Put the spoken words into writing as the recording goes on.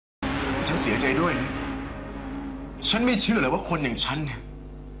เสียใจด้วยนะฉันไม่เชื่อเลยว่าคนอย่างฉันเนี่ย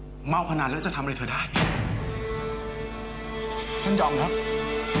เมาขนาดแล้วจะทำอะไรเธอได้ฉันยอมรับ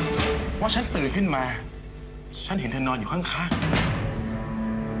ว่าฉันตื่นขึ้นมาฉันเห็นเธอนอนอยู่ข้าง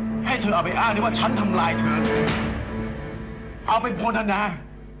ๆให้เธอเอาไปอ้างได้ว่าฉันทำลายเธอเอาไปโพรรณนา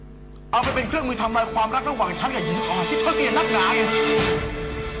เอาไปเป็นเครื่องมือทำลายความรักระหว่างฉันกับหญิงอ่อนที่เธอเกลียดนักหนาไง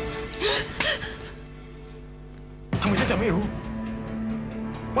ทำไมฉันจะไม่รู้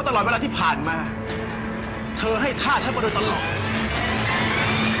ว่าตลอดเวลาที่ผ่านมาเธอให้ท่าฉันมาโดยตลอด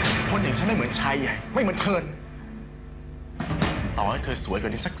คนอย่างฉันไม่เหมือนชายใหญ่ไม่เหมือนเธอต่อให้เธอสวยกว่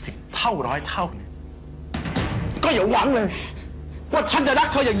านี้สัก10 เท่า100 เท่าก็อย่าหวังเลยว่าฉันจะรัก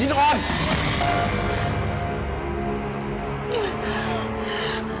เธออย่างยินอ่อน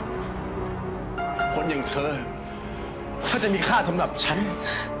คนอย่างเธอถ้าจะมีค่าสำหรับฉัน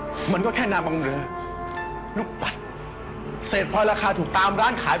มันก็แค่นางบังเรอลูกปัดเศษพลอยราคาถูกตามร้า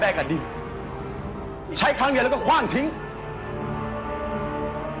นขายแบกกับดินใช้ครั้งเดียวแล้วก็คว้างทิ้ง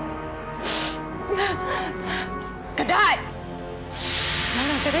ก็ได้แล้วเ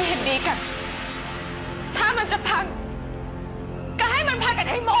ราจะได้เห็นดีกันถ้ามันจะพังก็ให้มันพังกัน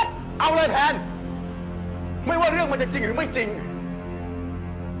ให้หมดเอาเลยแทนไม่ว่าเรื่องมันจะจริงหรือไม่จริง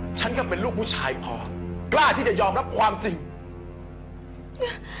ฉันก็เป็นลูกผู้ชายพอกล้าที่จะยอมรับความจริง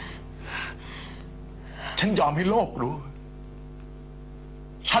ฉันยอมให้โลกรู้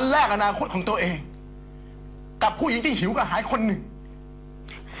ฉันแลกอนาคตของตัวเองกับผู้หญิงที่หิวกระหายคนหนึ่ง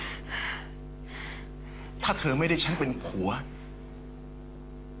ถ้าเธอไม่ได้ฉันเป็นผัว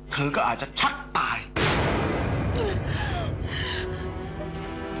เธอก็อาจจะชักตาย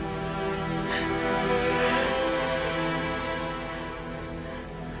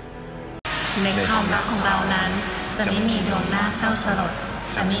ในความรักของเรานั้นจะไม่มีดวงหน้าเศร้าสลด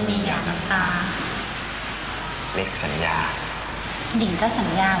จะไม่มีหยาดน้ำตาเล็กสัญญาหญิงก็สัญ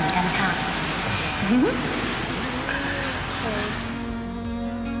ญาเหมือนกันค่ะ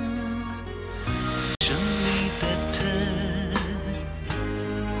ฉันมีแต่เธอ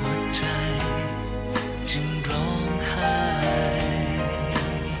หัวใจจึงร้องไห้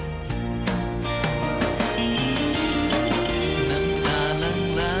น้ำตาหลั่ง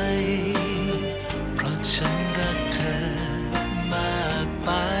ไหลเพราะฉันรักเธอมากไป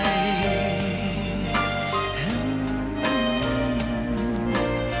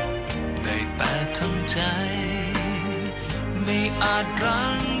ได้แต่ทำใจไม่อาจรั้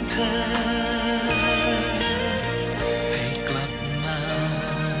งเธอให้กลับมา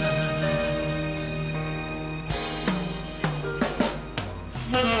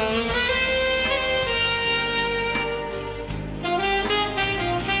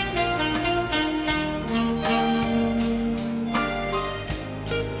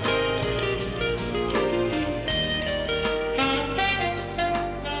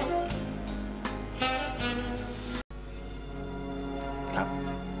ครับ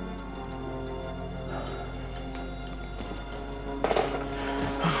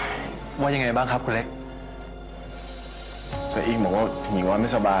ว่ายังไงบ้างครับคุณเล็กแต่อิงบอกว่าหญิงอ่อนไม่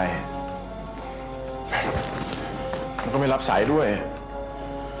สบายแล้วก็ไม่รับสายด้วย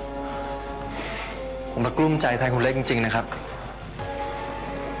ผมกลุ้มใจแทนคุณเล็กจริงๆนะครับ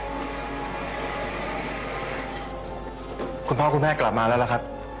คุณพ่อคุณแม่กลับมาแล้วล่ะครับ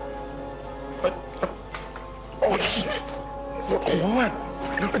โอ๊ยปวดหัวมาก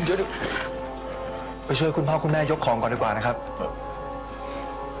เดี๋ยวไปช่วยคุณพ่อคุณแม่ยกของก่อนดีกว่านะครับ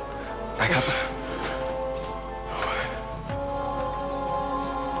ไปครับ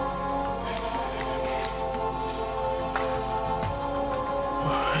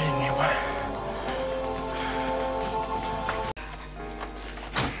ยังไงวะ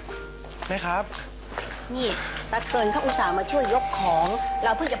แม่ครับนี่ตาเกินเขาอุตส่าห์มาช่วยยกของเร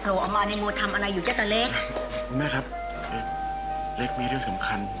าเพิ่งจะโผล่ออกมาในโมทำอะไรอยู่เจ้าตาเล็กคุณแม่ครับเล็กมีเรื่องสำ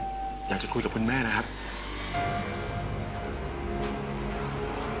คัญอยากจะคุยกับคุณแม่นะครับ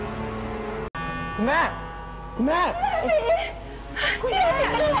คุณแม่คุณแม่คุณแม่เป็น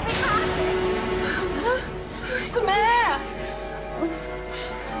อะไรไหมคะคุณแม่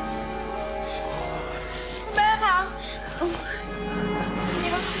แม่คะนี่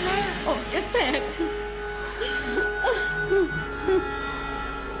ว่าคุณแม่อกจะแตก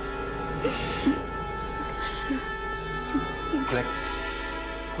เล็ก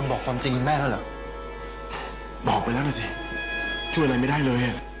คุณบอกความจริงคุณแม่แล้วเหรอบอกไปแล้วนะสิช่วยอะไรไม่ได้เลย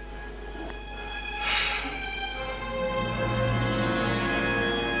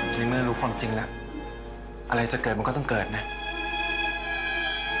ในเมื่อรู้ความจริงแล้วอะไรจะเกิดมันก็ต้องเกิดนะ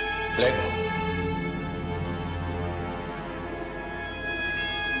เล็ก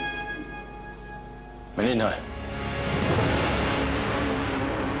มานี่หน่อย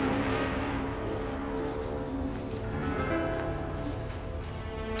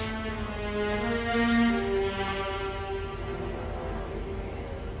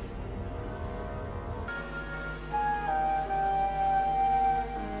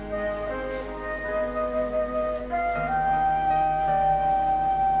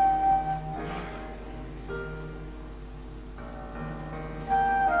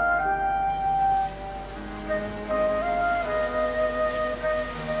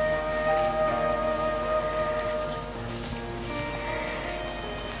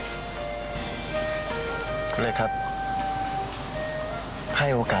คุณเล็กครับ ให้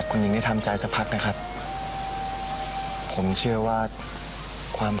โอกาสคุณหญิงได้ทำใจสักพักนะครับ ผมเชื่อว่า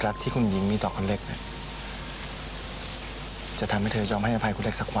ความรักที่คุณหญิงมีต่อคุณเล็กเนี่ยจะทำให้เธอยอมให้อภัยคุณเ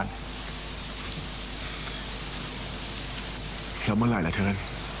ล็กสักวัน แล้วเมื่อไหร่ล่ะเทิร์น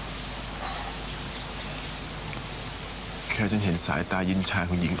แค่ฉันเห็นสายตายินชา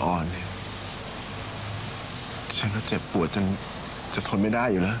ของหญิงอ่อนเนี่ยฉันก็เจ็บปวดจนจะทนไม่ได้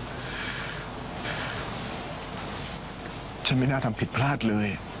อยู่แล้ว ฉันไม่น่าทำผิดพลาดเลย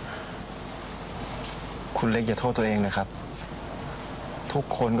คุณเล็กอย่าโทษตัวเองนะครับ ทุก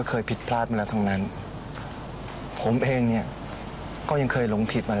คนก็เคยผิดพลาดมาแล้วทั้งนั้น ผมเองเนี่ยก็ยังเคยหลง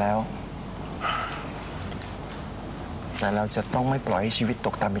ผิดมาแล้ว แต่เราจะต้องไม่ปล่อยให้ชีวิตต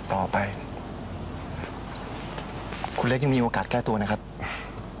กต่ำอีกต่อไป คุณเล็กยังมีโอกาสแก้ตัวนะครับ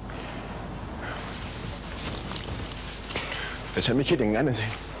แต่ฉันไม่คิดอย่างนั้นนะสิ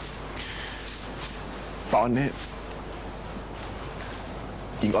ตอนนี้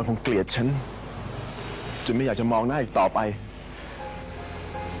หญิงอ่อนคงเกลียดฉันจนไม่อยากจะมองหน้าอีกต่อไป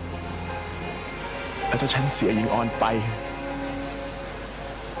แล้วถ้าฉันเสียหญิงอ่อนไป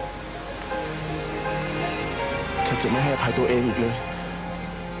ฉันจะไม่ให้อภัยตัวเองอีกเลย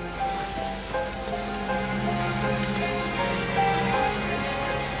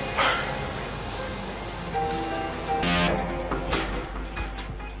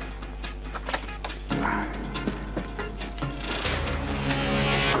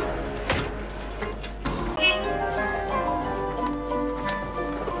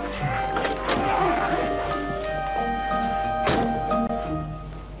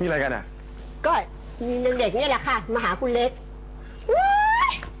มีอะไรกันอ่ะ ก็มีนางเด็กเนี่ยแหละค่ะมาหาคุณเล็ก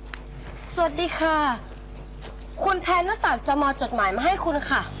สวัสดีค่ะ คุณแพนว่าฝากจม.จดหมายมาให้คุณ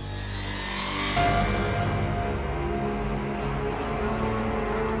ค่ะ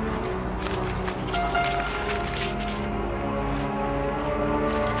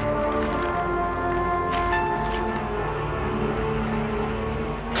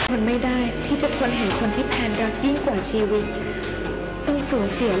มันไม่ได้ที่จะทนเห็นคนที่แพนรักยิ่งกว่าชีวิตต้องสูญ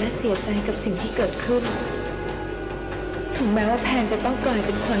เสียและเสียใจกับสิ่งที่เกิดขึ้น ถึงแม้ว่าแพนจะต้องกลายเ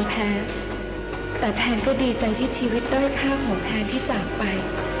ป็นคนแพ้แต่แพนก็ดีใจที่ชีวิตด้อยค่าของแพนที่จากไป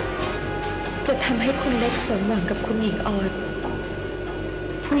จะทำให้คุณเล็กสมหวังกับคุณหญิงอ่อน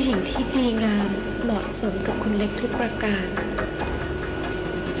ผู้หญิงที่ดีงามเหมาะสมกับคุณเล็กทุกประการ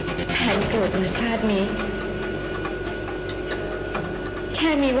แพนเกิดมาชาตินี้แค่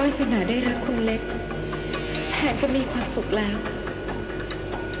มีวาสนาได้รักคุณเล็กแพนก็มีความสุขแล้ว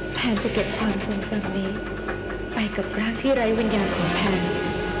แพนจะเก็บความทรงจำนี้ไปกับร่างที่ไร้วิญญาณของแพน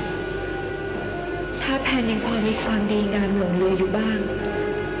ถ้าแพนยังพอมีความดีงามหลงเหลืออยู่บ้าง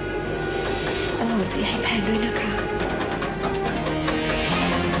โอ้สิให้แพนด้วยนะคะ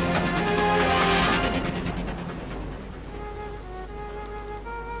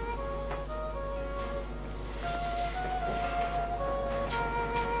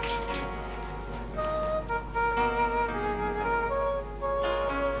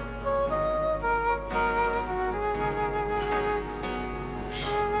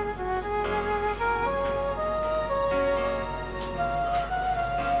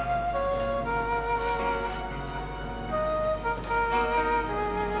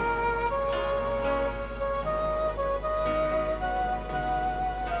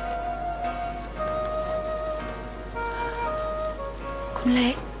คุณเ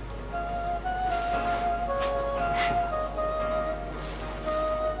ล็ก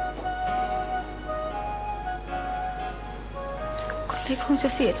คุณเล็กคงจะ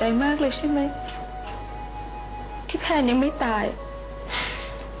เสียใจมากเลยใช่ไหมที่แพนยังไม่ตาย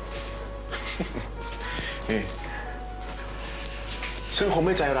นี่ฉันคงไ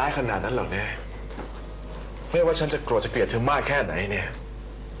ม่ใจร้ายขนาดนั้นหรอกเนี่ยไม่ว่าฉันจะโกรธจะเกลียดเธอมากแค่ไหนเนี่ย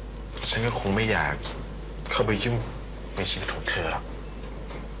ฉันก็คงไม่อยากเข้าไปยุ่งในชีวิตของเธอหรอก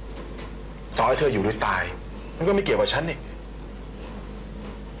ต่อให้เธออยู่หรือตายมันก็ไม่เกี่ยวกับฉันนี่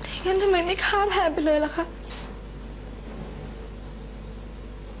งั้นทำไมไม่ฆ่าแพนไปเลยล่ะคะ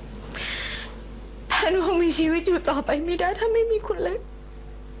แพนคงมีชีวิตอยู่ต่อไปไม่ได้ถ้าไม่มีคุณเล็ก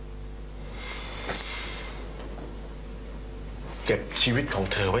เก็บชีวิตของ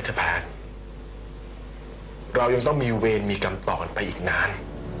เธอไว้เถอะแพนเรายังต้องมีเวรมีกรรมต่อกันไปอีกนาน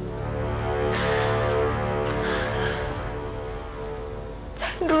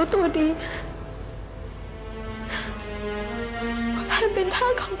รู้ตัวดีว่าแพนเป็นทา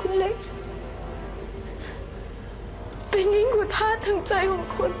สของคุณเล็ก เป็นยิ่งกว่าทาสทั้งใจของ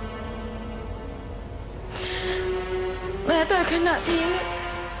คุณ แม้แต่ขณะนี้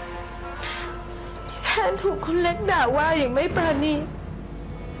ที่แพนถูกคุณเล็กด่าว่าอย่างไม่ปราณี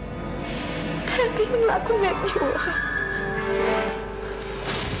แพ นที่ยังรักคุณเล็กอยู่ค่ะ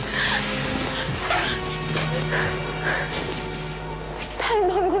แพน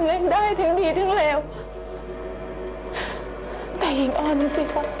ทนคุณเล็กได้ทั้งดีทั้งเลวแต่หญิงอ่อนนะสิ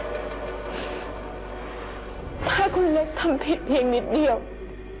คะถ้าคุณเล็กทำผิดเพียงนิดเดียว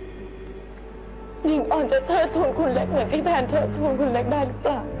หญิงอ่อนจะเทิดทูนคุณเล็กเหมือนที่แพนเทิดทูนคุณเล็กได้หรือเป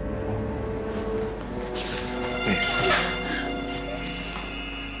ล่า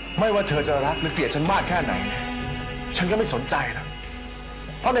ไม่ว่าเธอจะรักหรือเกลียดฉันมากแค่ไหน ฉันก็ไม่สนใจแล้ว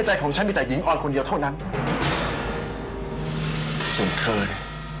เพราะในใจของฉันมีแต่หญิงอ่อนคนเดียวเท่านั้น ส่วนเธอเนี่ย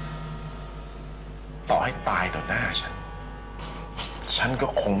ต่อให้ตายต่อหน้าฉันก็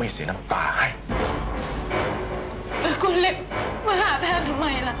คงไม่เสียน้ำตาให้ แล้วคุณเล็กมาหาแพนทำไม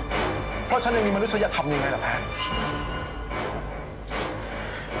ล่ะ เพราะฉันยังมีมนุษยธรรมยังไงล่ะแพน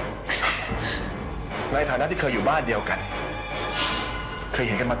ในฐานะที่เคยอยู่บ้านเดียวกัน เคยเ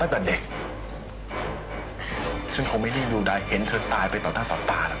ห็นกันมาตั้งแต่เด็ก ฉันคงไม่นิ่งดูได้เห็นเธอตายไปต่อหน้าต่อ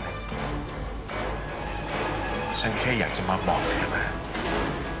ตาแล้วนะฉันแค่อยากจะมาบอกเธอว่า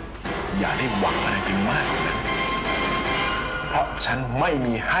อย่าได้หวังอะไรไปมากกว่านั้นเพราะฉันไม่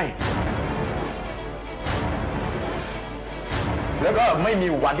มีให้ แล้วก็ไม่มี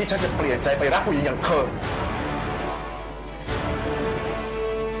วันที่ฉันจะเปลี่ยนใจไปรักผู้หญิงอย่างเธอ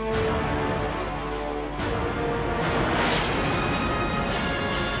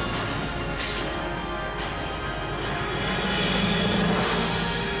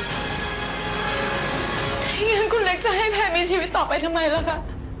งั้นคุณเล็กจะให้แพนมีชีวิตต่อไปทำไมล่ะคะ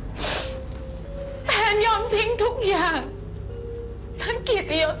แพนยอมทิ้งทุกอย่างทั้งเกียร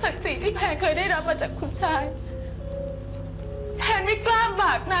ติยศศักดิ์ศรีที่แพนเคยได้รับมาจากคุณชายแพนไม่กล้าบ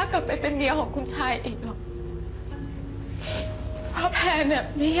ากหน้ากลับไปเป็นเมียของคุณชายอีกหรอกเพราะแพนเนี่ย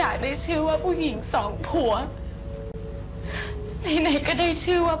ไม่อยากได้ชื่อว่าผู้หญิงสองผัวไหนๆก็ได้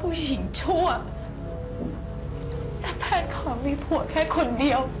ชื่อว่าผู้หญิงชั่วแต่แพนขอมีผัวแค่คนเ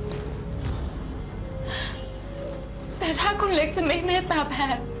ดียวแต่ถ้าคุณเล็กจะไม่เมตตาแพ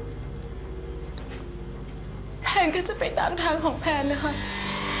นก็จะไปตามทางของแพนนะคะ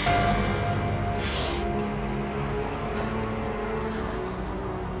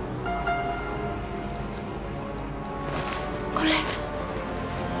คุณเล็ก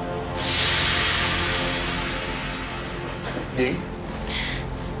ห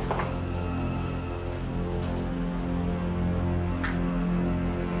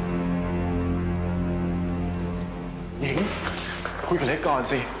ญิงคุยกับเล็กก่อน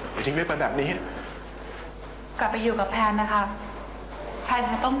สิอย่าทิ้งเล็กไปแบบนี้กลับไปอยู่กับแพนนะคะแพน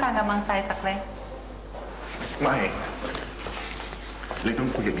จะต้องการกำลังใจจากเล็กไม่เล็กต้อง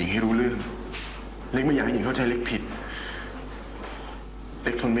คุยกับหญิงให้รู้เรื่องเล็กไม่อยากให้หญิงเข้าใจเล็กผิดเ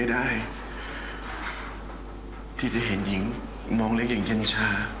ล็กทนไม่ได้ที่จะเห็นหญิงมองเล็กอย่างเย็นชา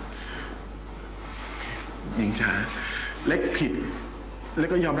หญิงจ๋าเล็กผิดเล็ก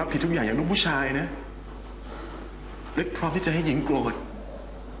ก็ยอมรับผิดทุกอย่างอย่างลูกผู้ชายนะเล็กพร้อมที่จะให้หญิงโกรธ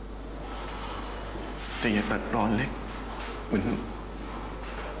แต่อย่าตัดร้อนเล็กเห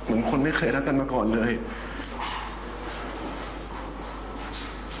มือนคนไม่เคยรักกันมาก่อนเลย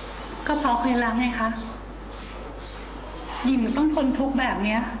ก็เพราะเคยรักไงคะหญิงต้องทนทุกข์แบบเ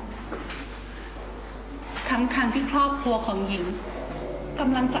นี้ยทั้งที่ครอบครัวของหญิงก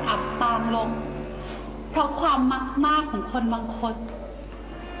ำลังจะอับปางลงเพราะความมักมากของคนบางคน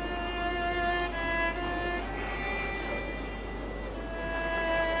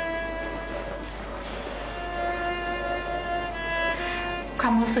ควา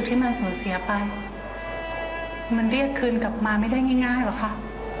มรู้สึกที่มันสูญเสียไปมันเรียกคืนกลับมาไม่ได้ง่ายๆหรอกค่ะ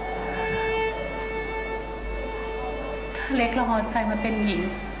ถ้าเล็กลองเอาใจมาเป็นหญิง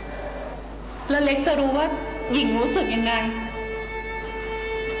แล้วเล็กจะรู้ว่าหญิงรู้สึกยังไง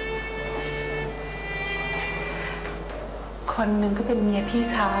คนหนึ่งก็เป็นเมียพี่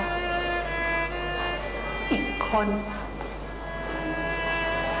ชายอีกคน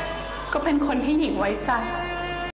ก็เป็นคนที่หญิงไว้ใจ